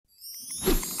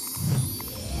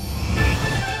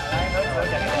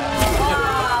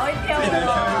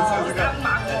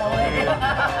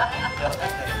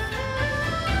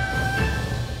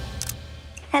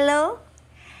Hello?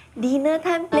 Dinner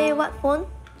time play what phone?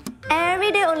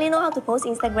 Every day only know how to post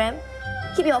Instagram.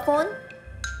 Keep your phone.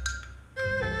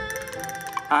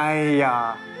 哎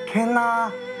呀，can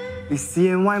啦，你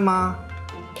CNY 吗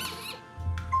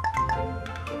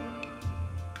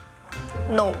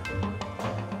No.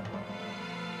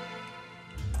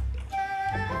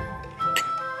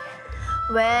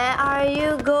 Where are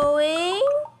you going?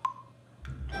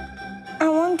 I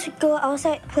want to go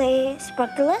outside play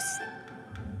sparklers.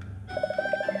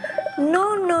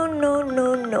 No, no, no,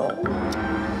 no, no.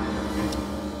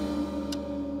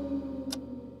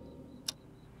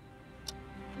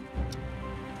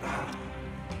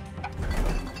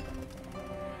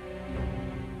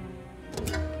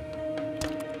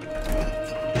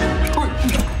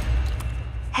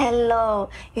 Hello,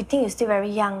 you think you're still very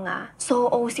young, ah? So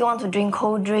old, still want to drink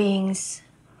cold drinks.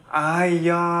 哎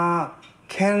呀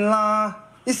，can 啦，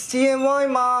你 CNY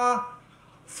吗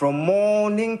 ？From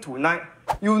morning to night,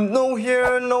 you no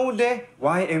here, no there.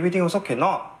 Why everything also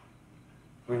cannot?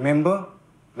 Remember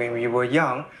when we were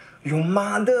young, your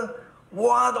mother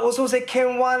what also say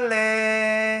can one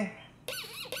leh.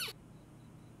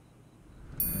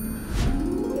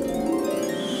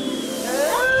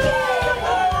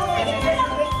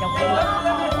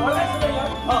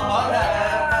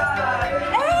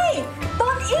 Hey,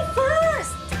 don't eat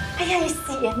first. Ayah, you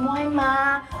CNY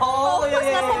ma. Oh, first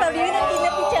yeah, masa baru yeah. nak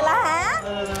dinner picture lah, ha?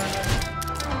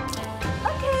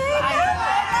 Okay.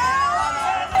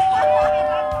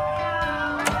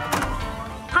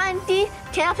 Hi, auntie.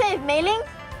 Can I play with mailing?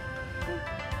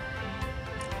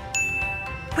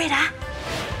 Wait, ah.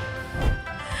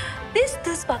 These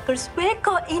two sparklers, we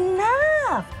got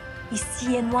enough. It's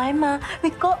CNY ma.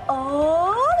 We go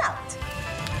all out.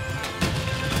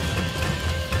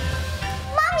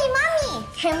 Mommy,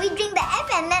 can we drink the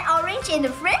F&N orange in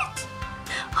the fridge?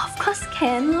 Of course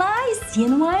can lah. It's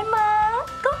CNY ma.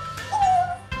 Go.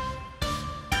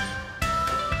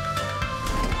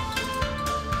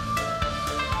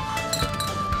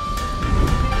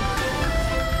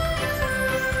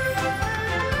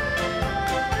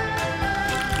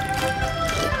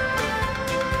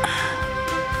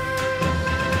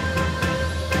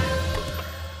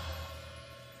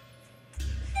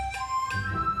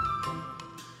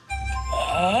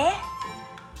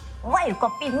 Why you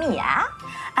copy me, ah?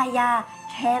 Ayah,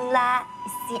 can lah.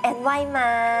 It's CNY ma.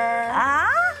 Ah?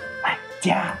 哎，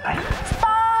加来。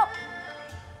 Stop.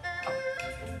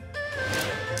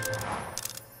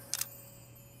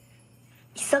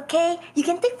 It's okay. You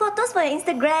can take photos for your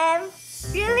Instagram.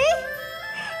 Really?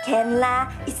 Can lah.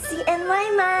 It's CNY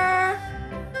ma.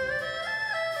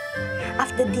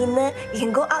 After dinner, you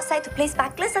can go outside to play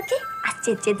sparklers, okay? Ask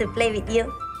Cece to play with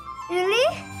you. Really?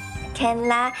 Can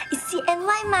lah. It's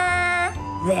CNY ma.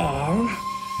 Then,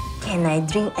 can I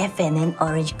drink F&N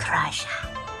Orange Crush?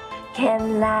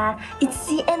 Can lah. It's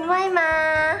CNY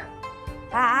ma.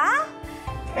 Ah?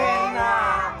 Can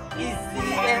啦，你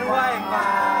CNY 吗？